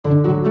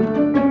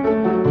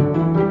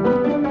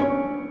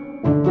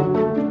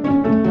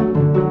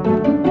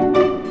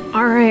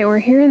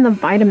in the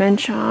vitamin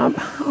shop.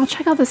 I'll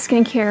check out the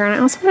skincare, and I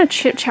also want to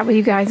chit chat with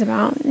you guys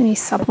about any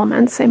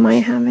supplements they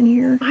might have in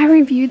here. I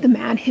reviewed the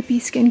Mad Hippie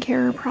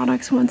skincare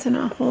products once in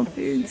a Whole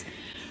Foods,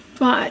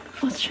 but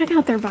let's check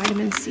out their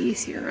vitamin C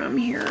serum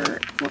here.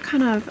 What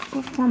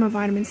form of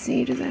vitamin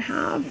C does it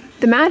have?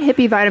 The Mad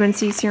Hippie vitamin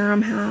C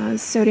serum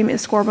has sodium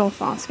ascorbyl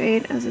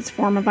phosphate as its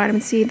form of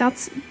vitamin C.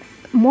 That's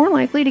more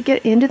likely to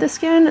get into the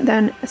skin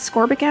than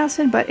ascorbic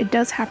acid, but it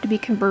does have to be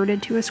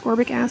converted to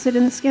ascorbic acid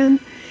in the skin.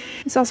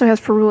 This also has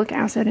ferulic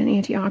acid, an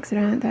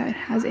antioxidant that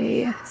has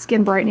a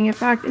skin brightening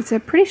effect. It's a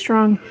pretty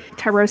strong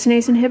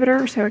tyrosinase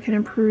inhibitor, so it can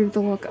improve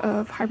the look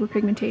of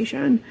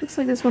hyperpigmentation. Looks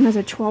like this one has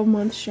a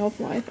 12-month shelf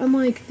life,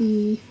 unlike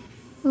the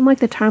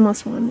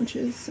Timeless one, which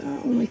is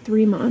only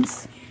 3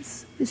 months.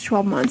 It's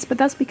 12 months, but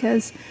that's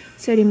because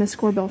sodium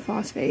ascorbyl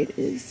phosphate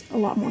is a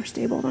lot more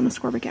stable than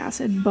ascorbic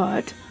acid,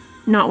 but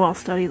not well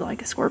studied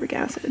like ascorbic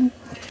acid.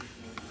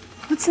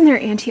 What's in their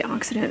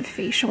antioxidant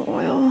facial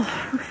oil?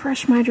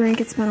 Refresh my drink.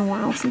 It's been a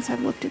while since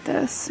I've looked at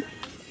this.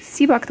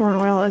 Sea buckthorn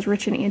oil is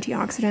rich in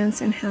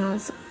antioxidants and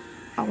has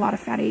a lot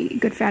of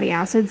good fatty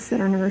acids that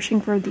are nourishing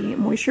for the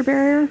moisture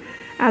barrier,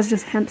 as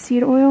does hemp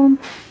seed oil.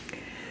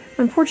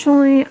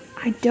 Unfortunately,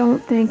 I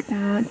don't think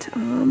that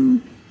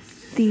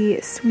the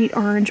sweet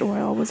orange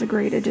oil was a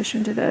great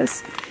addition to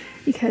this,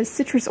 because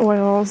citrus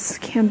oils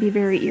can be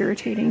very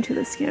irritating to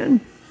the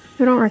skin.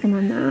 I don't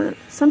recommend that.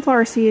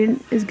 Sunflower seed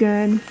is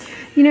good.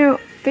 You know,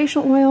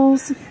 facial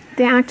oils,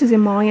 they act as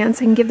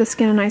emollients and give the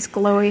skin a nice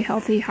glowy,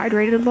 healthy,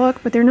 hydrated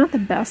look, but they're not the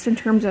best in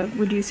terms of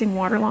reducing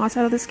water loss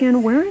out of the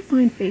skin. Where I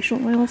find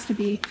facial oils to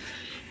be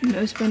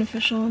most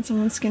beneficial in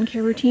someone's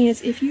skincare routine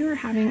is if you're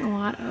having a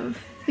lot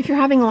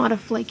of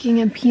flaking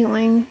and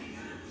peeling,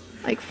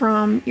 like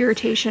from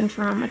irritation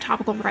from a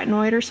topical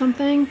retinoid or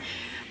something.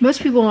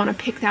 Most people want to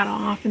pick that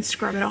off and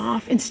scrub it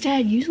off.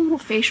 Instead, use a little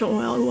facial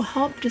oil. It will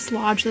help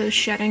dislodge those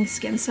shedding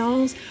skin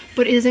cells,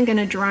 but isn't going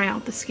to dry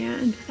out the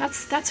skin.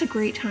 That's a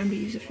great time to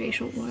use a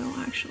facial oil,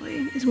 actually,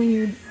 is when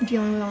you're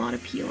dealing with a lot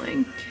of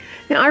peeling.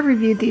 Now, I've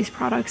reviewed these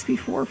products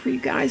before for you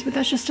guys, but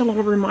that's just a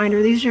little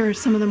reminder. These are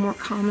some of the more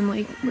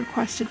commonly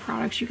requested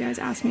products you guys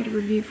asked me to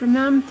review from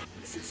them.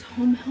 This is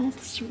Home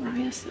Health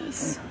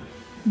Psoriasis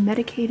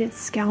Medicated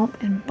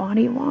Scalp and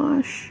Body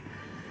Wash.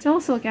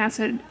 Salicylic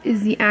acid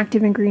is the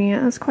active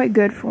ingredient. That's quite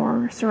good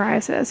for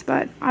psoriasis,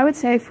 but I would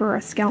say for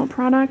a scalp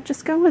product,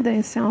 just go with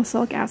a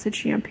salicylic acid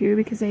shampoo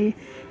because they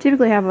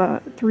typically have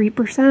a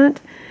 3%.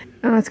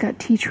 It's got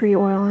tea tree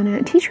oil in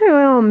it. Tea tree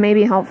oil may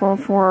be helpful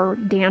for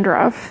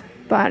dandruff,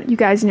 but you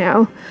guys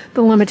know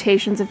the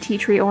limitations of tea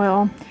tree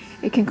oil.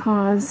 It can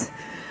cause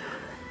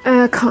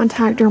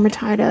contact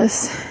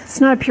dermatitis.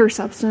 It's not a pure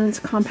substance.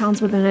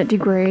 Compounds within it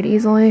degrade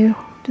easily.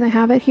 Do they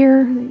have it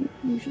here?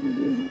 They usually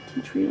do have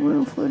tea tree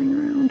oil floating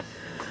around.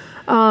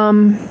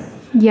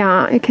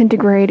 Yeah, it can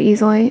degrade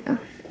easily.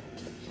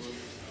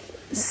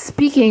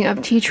 Speaking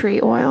of tea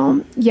tree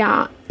oil,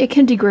 yeah, it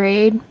can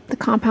degrade the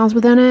compounds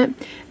within it,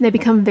 and they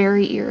become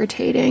very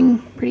irritating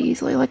pretty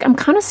easily. Like, I'm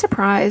kind of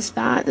surprised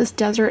that this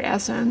Desert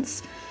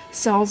Essence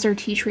sells their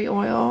tea tree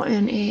oil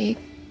in a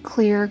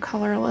clear,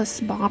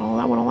 colorless bottle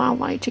that would allow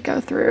light to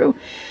go through.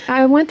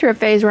 I went through a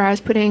phase where I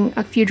was putting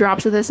a few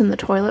drops of this in the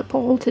toilet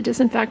bowl to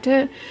disinfect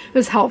it. It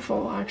was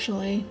helpful,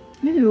 actually.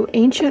 Ooh,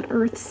 Ancient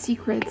Earth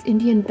Secrets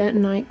Indian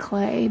Bentonite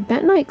Clay.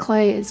 Bentonite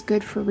clay is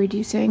good for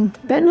reducing.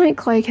 Bentonite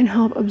clay can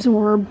help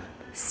absorb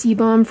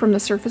sebum from the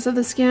surface of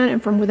the skin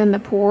and from within the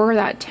pore.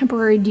 That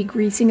temporary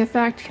degreasing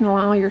effect can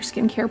allow your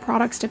skincare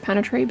products to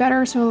penetrate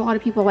better. So a lot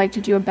of people like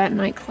to do a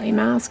bentonite clay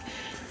mask.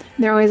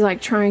 They're always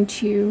like trying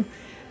to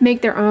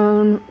make their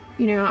own.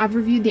 You know, I've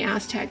reviewed the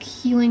Aztec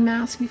healing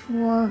mask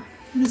before.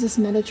 What is this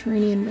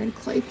Mediterranean red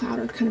clay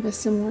powder? Kind of a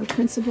similar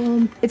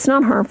principle. It's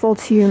not harmful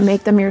to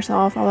make them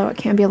yourself, although it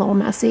can be a little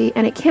messy,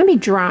 and it can be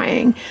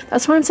drying.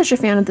 That's why I'm such a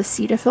fan of the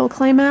Cetaphil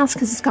clay mask,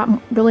 because it's got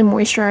really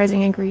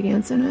moisturizing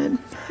ingredients in it.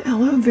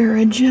 Aloe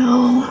vera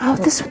gel. Oh,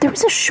 there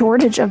was a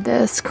shortage of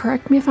this.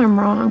 Correct me if I'm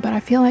wrong, but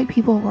I feel like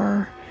people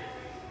were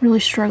really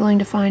struggling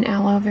to find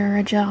aloe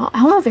vera gel.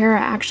 Aloe vera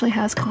actually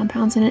has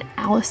compounds in it,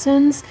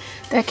 allicins,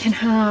 that can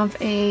have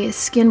a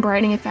skin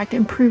brightening effect,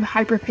 improve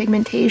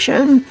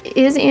hyperpigmentation. It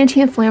is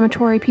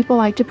anti-inflammatory. People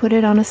like to put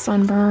it on a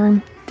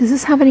sunburn. Does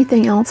this have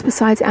anything else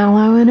besides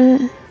aloe in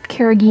it?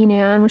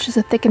 Carrageenan, which is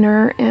a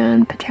thickener,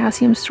 and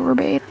potassium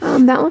sorbate.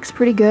 That looks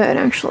pretty good,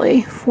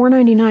 actually.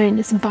 $4.99.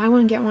 Just buy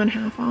one, get one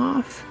half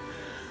off.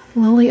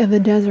 Lily of the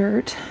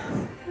Desert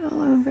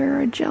aloe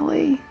vera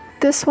jelly.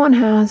 This one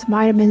has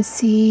vitamin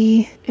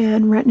C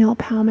and retinol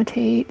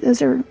palmitate.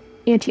 Those are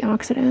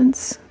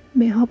antioxidants.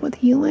 May help with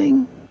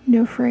healing.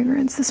 No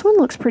fragrance. This one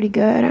looks pretty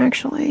good,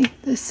 actually.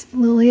 This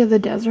Lily of the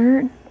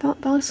Desert.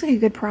 That looks like a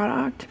good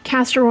product.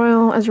 Castor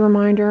oil, as a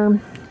reminder.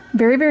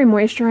 Very, very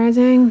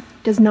moisturizing.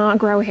 Does not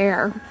grow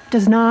hair.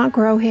 Does not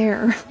grow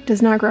hair.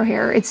 Does not grow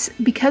hair. It's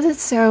because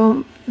it's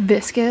so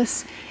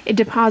viscous, it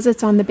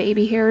deposits on the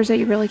baby hairs that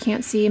you really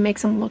can't see. It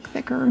makes them look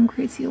thicker and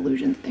creates the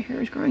illusion that the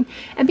hair is growing.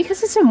 And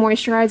because it's so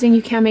moisturizing,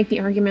 you can make the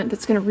argument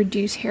that's going to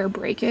reduce hair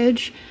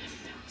breakage.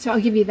 So I'll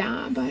give you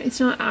that, but it's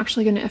not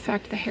actually going to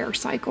affect the hair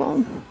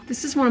cycle.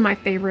 This is one of my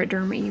favorite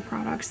Derma E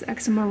products, the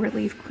Eczema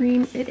Relief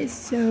Cream. It is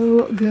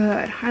so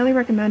good. Highly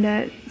recommend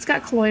it. It's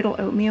got colloidal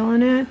oatmeal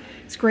in it.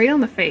 It's great on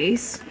the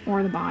face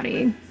or the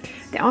body.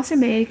 They also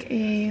make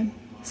a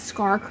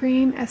scar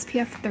cream,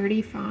 SPF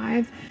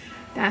 35,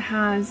 that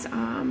has,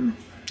 I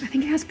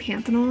think it has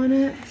panthenol in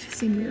it. It's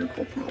just a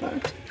miracle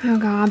product. Oh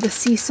God, the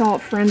sea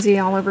salt frenzy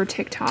all over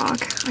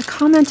TikTok. I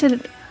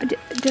commented,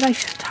 did I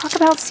talk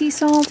about sea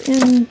salt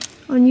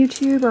on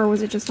YouTube, or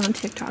was it just on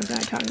TikTok that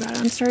I talked about it?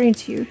 I'm starting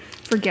to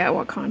forget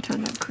what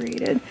content I've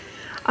created.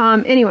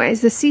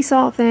 Anyways, the sea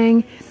salt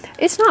thing,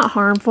 it's not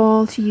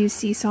harmful to use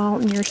sea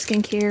salt in your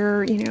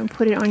skincare, you know,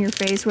 put it on your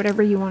face,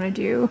 whatever you want to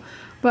do.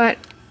 But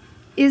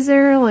is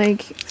there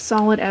like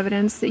solid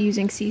evidence that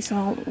using sea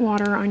salt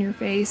water on your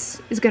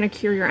face is going to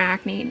cure your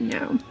acne?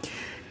 No.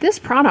 This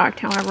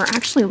product, however,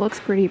 actually looks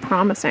pretty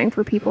promising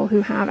for people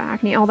who have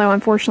acne, although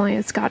unfortunately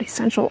it's got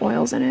essential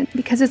oils in it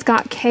because it's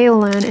got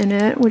kaolin in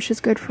it, which is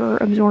good for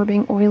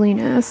absorbing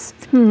oiliness.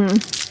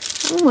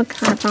 That one look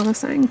kind of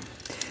promising.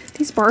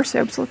 These bar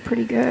soaps look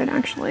pretty good,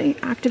 actually.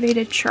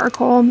 Activated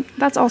charcoal,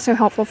 that's also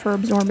helpful for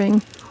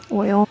absorbing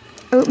oil.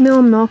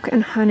 Oatmeal, milk,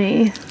 and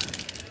honey.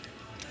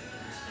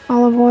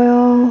 Olive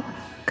oil,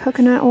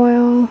 coconut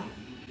oil,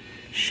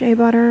 shea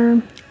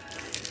butter.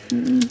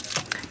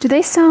 Do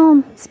they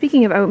sell,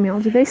 speaking of oatmeal,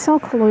 do they sell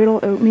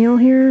colloidal oatmeal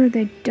here?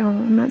 They don't,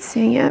 I'm not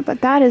seeing it,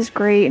 but that is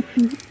great.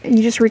 And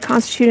you just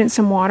reconstitute it in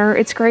some water.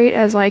 It's great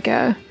as like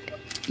a,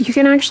 you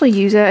can actually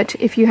use it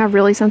if you have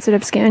really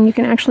sensitive skin. You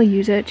can actually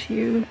use it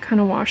to kind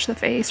of wash the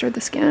face or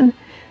the skin.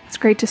 It's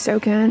great to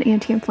soak in,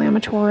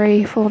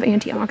 anti-inflammatory, full of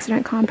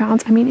antioxidant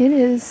compounds. I mean,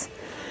 it's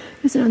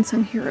an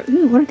unsung hero.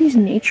 Ooh, what are these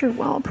Nature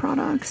Well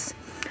products?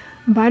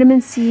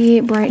 Vitamin C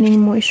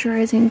brightening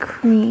moisturizing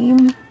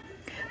cream.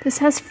 This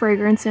has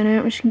fragrance in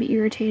it, which can be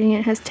irritating.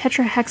 It has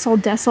tetrahexyl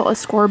decyl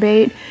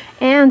ascorbate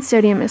and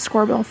sodium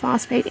ascorbyl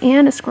phosphate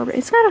and ascorbate.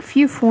 It's got a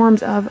few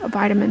forms of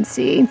vitamin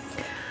C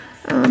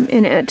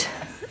in it.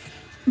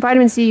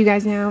 Vitamin C, you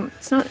guys know,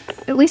 it's not,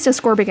 at least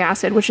ascorbic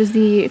acid, which is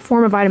the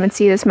form of vitamin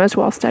C that's most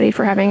well studied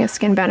for having a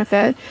skin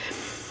benefit.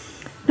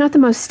 Not the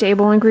most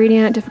stable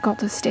ingredient, difficult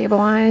to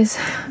stabilize,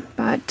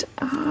 but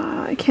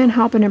it can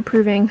help in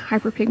improving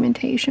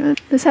hyperpigmentation.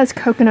 This has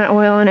coconut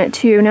oil in it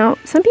too. Now,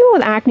 some people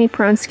with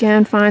acne-prone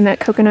skin find that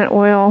coconut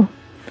oil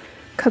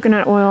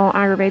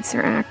aggravates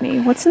their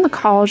acne. What's in the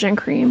collagen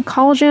cream?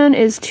 Collagen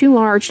is too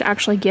large to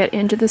actually get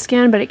into the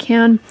skin, but it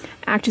can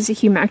act as a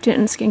humectant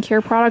in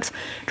skincare products,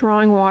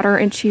 drawing water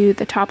into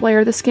the top layer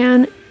of the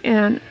skin,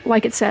 and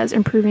like it says,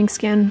 improving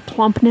skin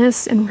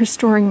plumpness and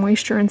restoring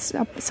moisture and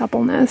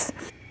suppleness.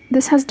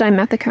 This has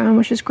dimethicone,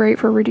 which is great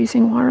for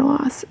reducing water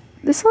loss.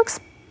 This looks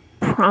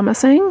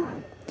promising,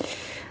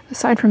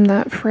 aside from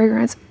the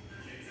fragrance.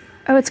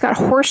 Oh, it's got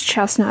horse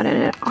chestnut in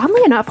it.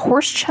 Oddly enough,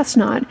 horse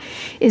chestnut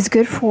is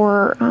good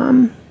for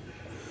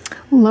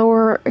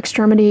lower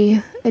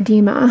extremity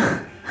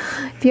edema.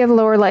 If you have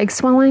lower leg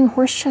swelling,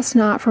 horse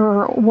chestnut,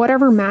 for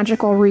whatever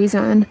magical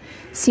reason,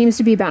 seems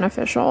to be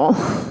beneficial.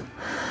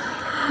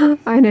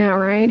 I know,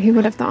 right? Who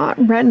would have thought?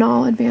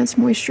 Retinol Advanced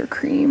Moisture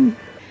Cream.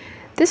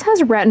 This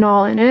has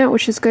retinol in it,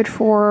 which is good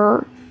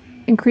for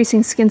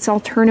increasing skin cell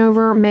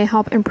turnover, may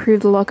help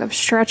improve the look of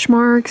stretch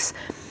marks.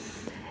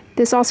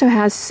 This also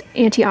has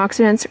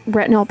antioxidants,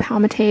 retinol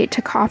palmitate,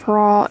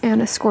 tocopherol,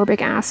 and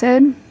ascorbic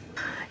acid.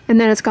 And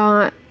then it's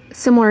got,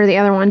 similar to the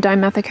other one,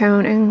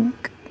 dimethicone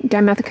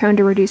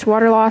to reduce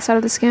water loss out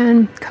of the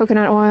skin,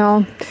 coconut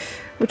oil,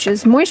 which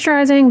is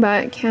moisturizing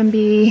but can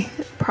be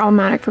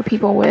problematic for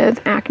people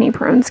with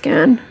acne-prone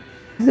skin.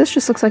 This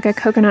just looks like a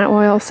coconut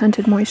oil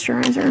scented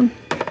moisturizer.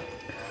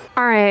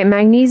 All right,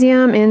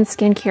 magnesium in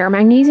skincare.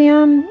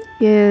 Magnesium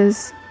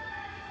is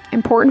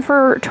important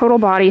for total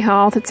body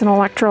health. It's an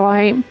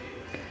electrolyte.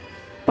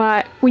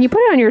 But when you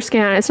put it on your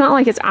skin, it's not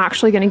like it's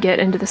actually going to get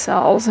into the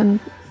cells and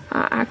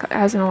act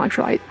as an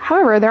electrolyte.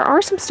 However, there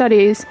are some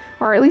studies,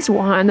 or at least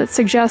one, that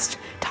suggests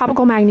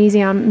topical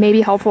magnesium may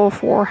be helpful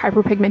for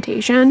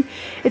hyperpigmentation.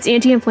 It's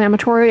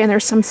anti-inflammatory, and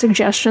there's some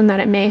suggestion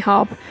that it may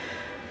help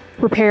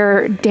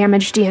repair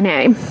damaged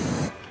DNA.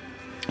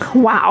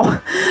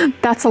 Wow,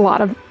 that's a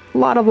lot of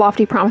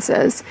lofty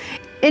promises.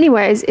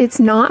 Anyways, it's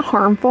not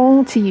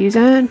harmful to use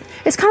it.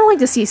 It's kind of like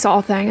the sea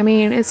salt thing. I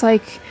mean, it's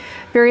like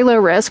very low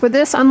risk. With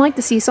this, unlike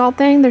the sea salt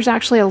thing, there's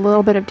actually a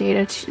little bit of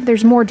data.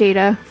 There's more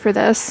data for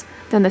this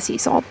than the sea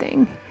salt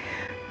thing.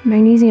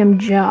 Magnesium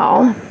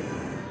gel.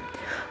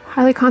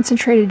 Highly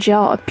concentrated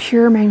gel of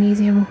pure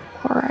magnesium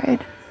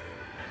chloride.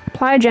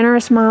 Apply a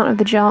generous amount of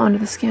the gel onto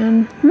the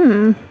skin.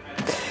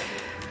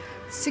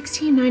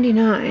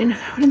 $16.99.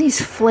 What are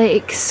these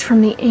flakes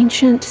from the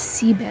ancient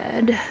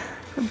seabed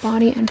for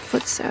body and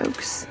foot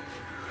soaks?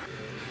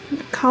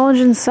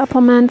 Collagen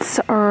supplements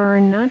are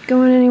not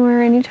going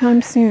anywhere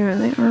anytime soon.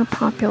 They are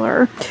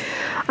popular.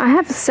 I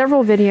have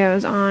several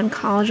videos on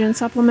collagen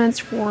supplements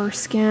for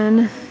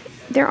skin.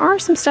 There are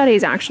some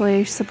studies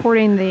actually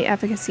supporting the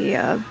efficacy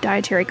of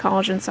dietary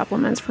collagen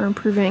supplements for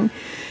improving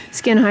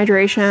skin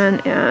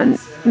hydration and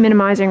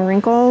minimizing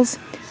wrinkles.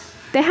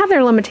 they have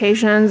their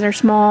limitations. They're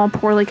small,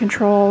 poorly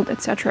controlled,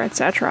 etc.,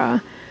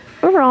 etc.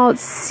 Overall, it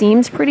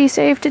seems pretty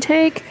safe to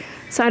take.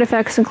 Side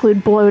effects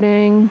include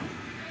bloating,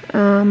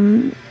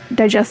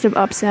 digestive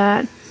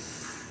upset,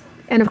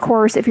 and of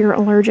course, if you're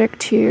allergic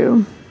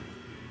to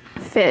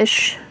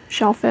fish,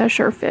 shellfish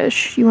or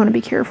fish, you want to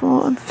be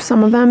careful of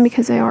some of them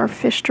because they are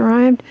fish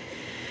derived.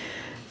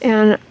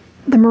 And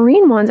the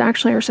marine ones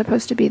actually are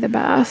supposed to be the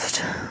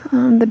best.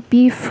 The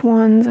beef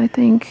ones, I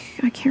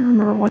can't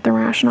remember what the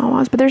rationale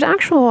was, but there's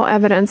actual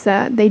evidence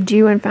that they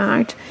do in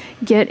fact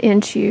get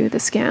into the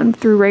skin.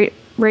 Through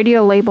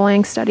radio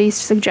labeling, studies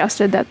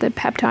suggested that the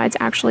peptides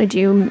actually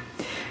do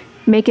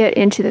make it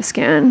into the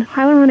skin.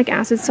 Hyaluronic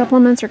acid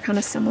supplements are kind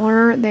of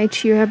similar. They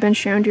too have been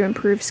shown to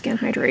improve skin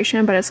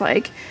hydration, but it's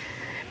like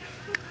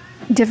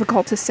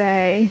difficult to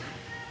say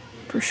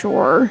for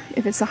sure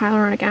if it's the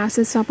hyaluronic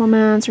acid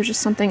supplements or just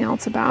something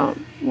else about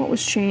what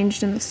was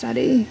changed in the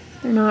study.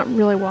 They're not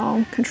really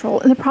well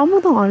controlled. And the problem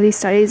with a lot of these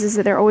studies is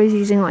that they're always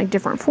using like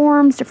different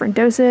forms, different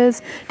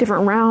doses,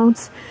 different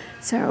routes.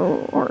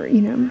 So, or,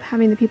 you know,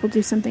 having the people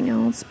do something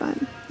else. But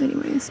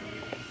anyways,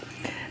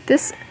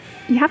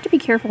 you have to be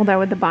careful though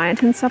with the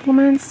biotin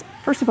supplements.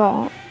 First of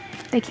all,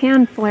 they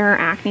can flare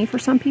acne for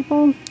some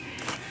people,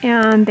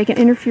 and they can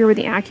interfere with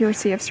the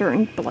accuracy of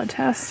certain blood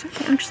tests.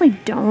 They actually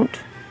don't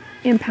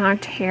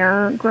impact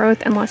hair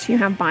growth unless you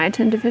have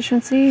biotin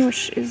deficiency,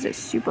 which is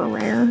super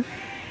rare.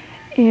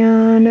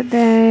 And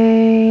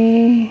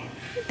they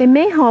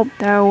may help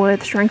though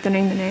with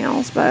strengthening the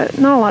nails, but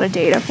not a lot of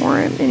data for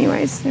it.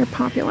 Anyways, they're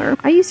popular.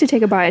 I used to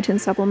take a biotin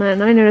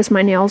supplement and I noticed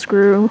my nails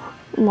grew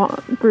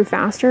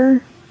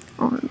faster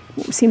or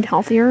seemed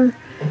healthier.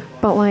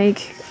 But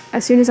like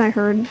as soon as I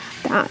heard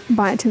that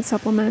biotin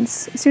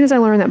supplements, as soon as I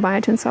learned that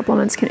biotin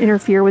supplements can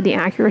interfere with the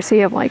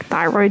accuracy of like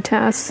thyroid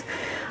tests,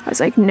 I was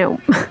like,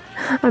 nope,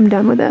 I'm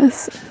done with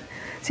this.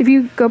 So if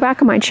you go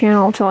back on my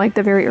channel to like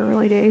the very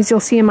early days, you'll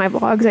see in my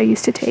vlogs I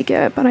used to take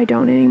it, but I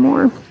don't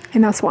anymore.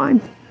 And that's why.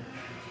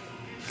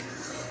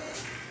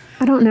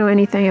 I don't know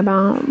anything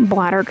about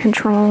bladder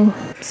control.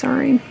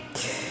 Sorry.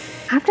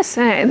 I have to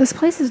say, this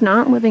place is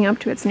not living up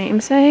to its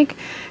namesake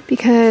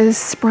because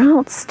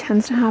Sprouts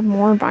tends to have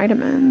more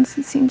vitamins.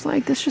 It seems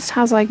like this just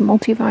has like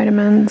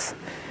multivitamins.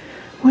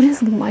 What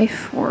is Life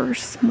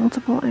Force?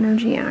 Multiple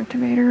Energy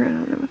Activator? I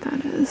don't know what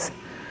that is.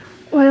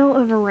 Oil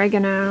of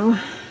oregano.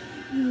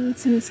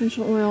 It's an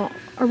essential oil.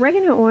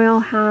 Oregano oil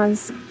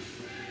has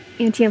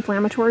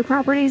anti-inflammatory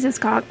properties. It's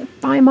got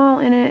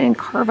thymol in it and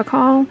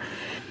carvacol.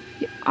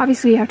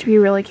 Obviously, you have to be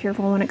really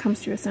careful when it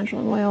comes to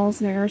essential oils.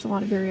 There's a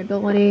lot of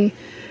variability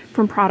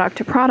from product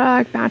to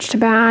product, batch to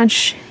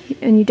batch,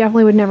 and you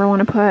definitely would never want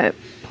to put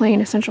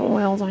plain essential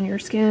oils on your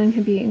skin. It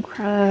can be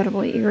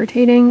incredibly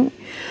irritating.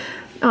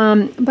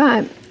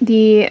 But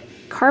the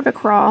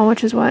carvacrol,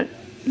 which is what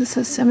this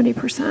is 70%.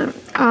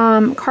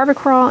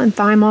 Carvacrol and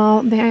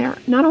thymol, they are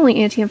not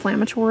only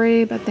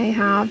anti-inflammatory, but they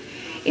have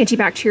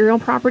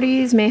antibacterial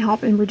properties, may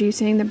help in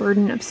reducing the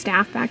burden of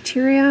staph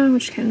bacteria,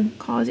 which can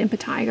cause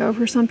impetigo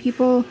for some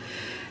people,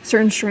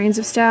 certain strains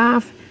of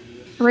staph.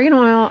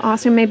 Oregano oil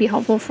also may be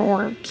helpful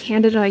for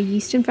candida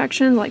yeast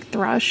infections like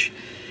thrush.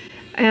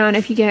 And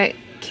if you get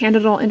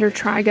candidal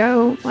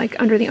intertrigo, like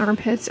under the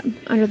armpits,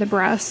 under the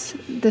breasts,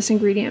 this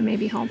ingredient may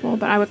be helpful.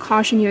 But I would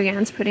caution you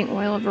against putting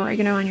oil of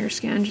oregano on your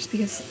skin just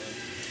because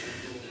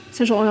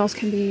essential oils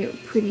can be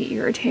pretty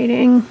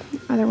irritating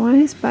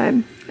otherwise. But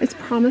it's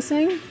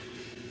promising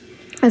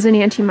as an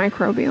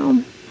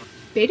antimicrobial.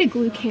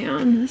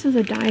 Beta-glucan, this is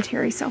a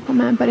dietary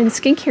supplement, but in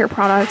skincare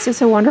products,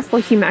 it's a wonderful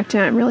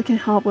humectant. It really can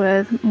help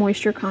with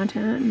moisture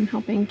content and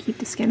helping keep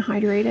the skin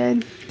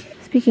hydrated.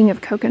 Speaking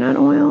of coconut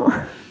oil,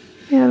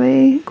 we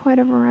have quite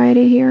a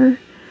variety here.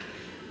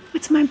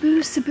 It's my Boo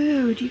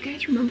Saboo. Do you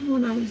guys remember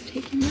when I was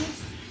taking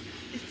this?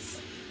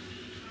 It's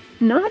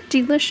not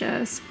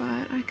delicious,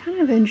 but I kind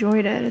of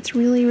enjoyed it. It's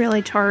really,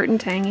 really tart and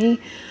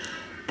tangy.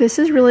 This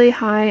is really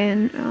high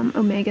in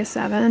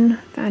omega-7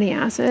 fatty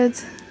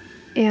acids,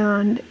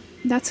 and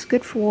that's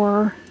good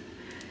for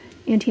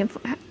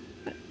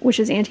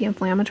which is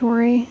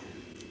anti-inflammatory.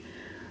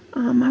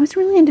 I was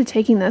really into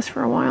taking this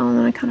for a while and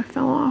then I kind of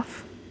fell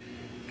off.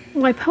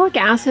 Lipoic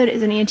acid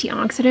is an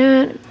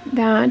antioxidant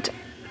that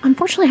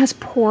unfortunately has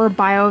poor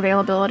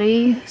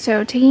bioavailability,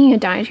 so taking a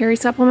dietary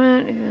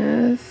supplement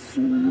is,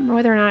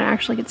 whether or not it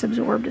actually gets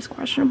absorbed is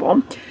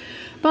questionable.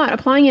 But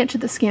applying it to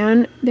the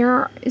skin,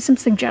 there is some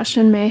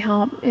suggestion may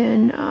help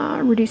in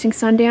reducing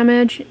sun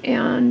damage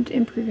and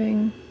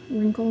improving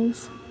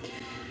wrinkles.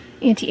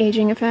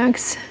 Anti-aging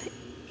effects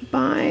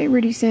by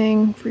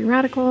reducing free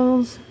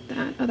radicals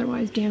that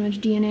otherwise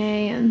damage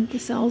DNA and the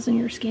cells in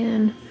your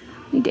skin,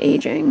 lead to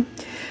aging.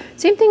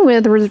 Same thing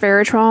with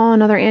resveratrol,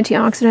 another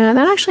antioxidant.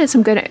 That actually has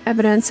some good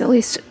evidence, at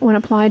least when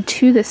applied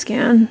to the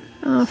skin,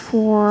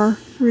 for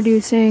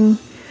reducing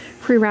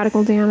free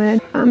radical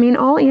damage. I mean,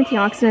 all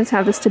antioxidants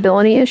have the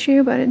stability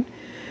issue, but it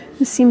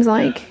seems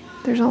like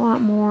there's a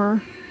lot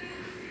more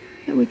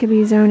that we could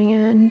be zoning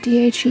in.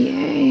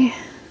 DHEA.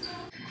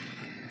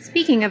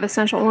 Speaking of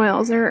essential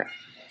oils, there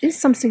is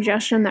some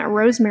suggestion that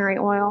rosemary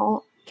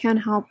oil can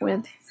help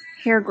with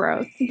hair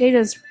growth. The data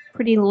is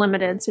pretty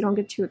limited, so don't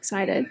get too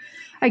excited.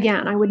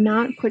 Again, I would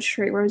not put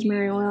straight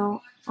rosemary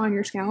oil on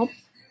your scalp.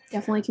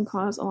 Definitely can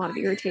cause a lot of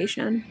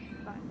irritation.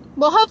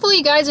 Well, hopefully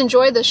you guys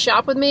enjoyed this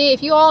shop with me.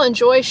 If you all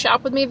enjoy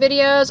shop with me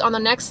videos, on the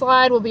next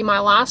slide will be my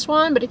last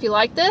one. But if you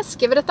like this,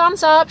 give it a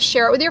thumbs up,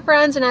 share it with your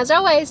friends, and as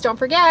always, don't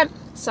forget,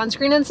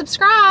 sunscreen and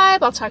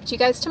subscribe. I'll talk to you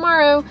guys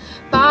tomorrow.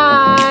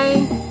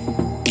 Bye.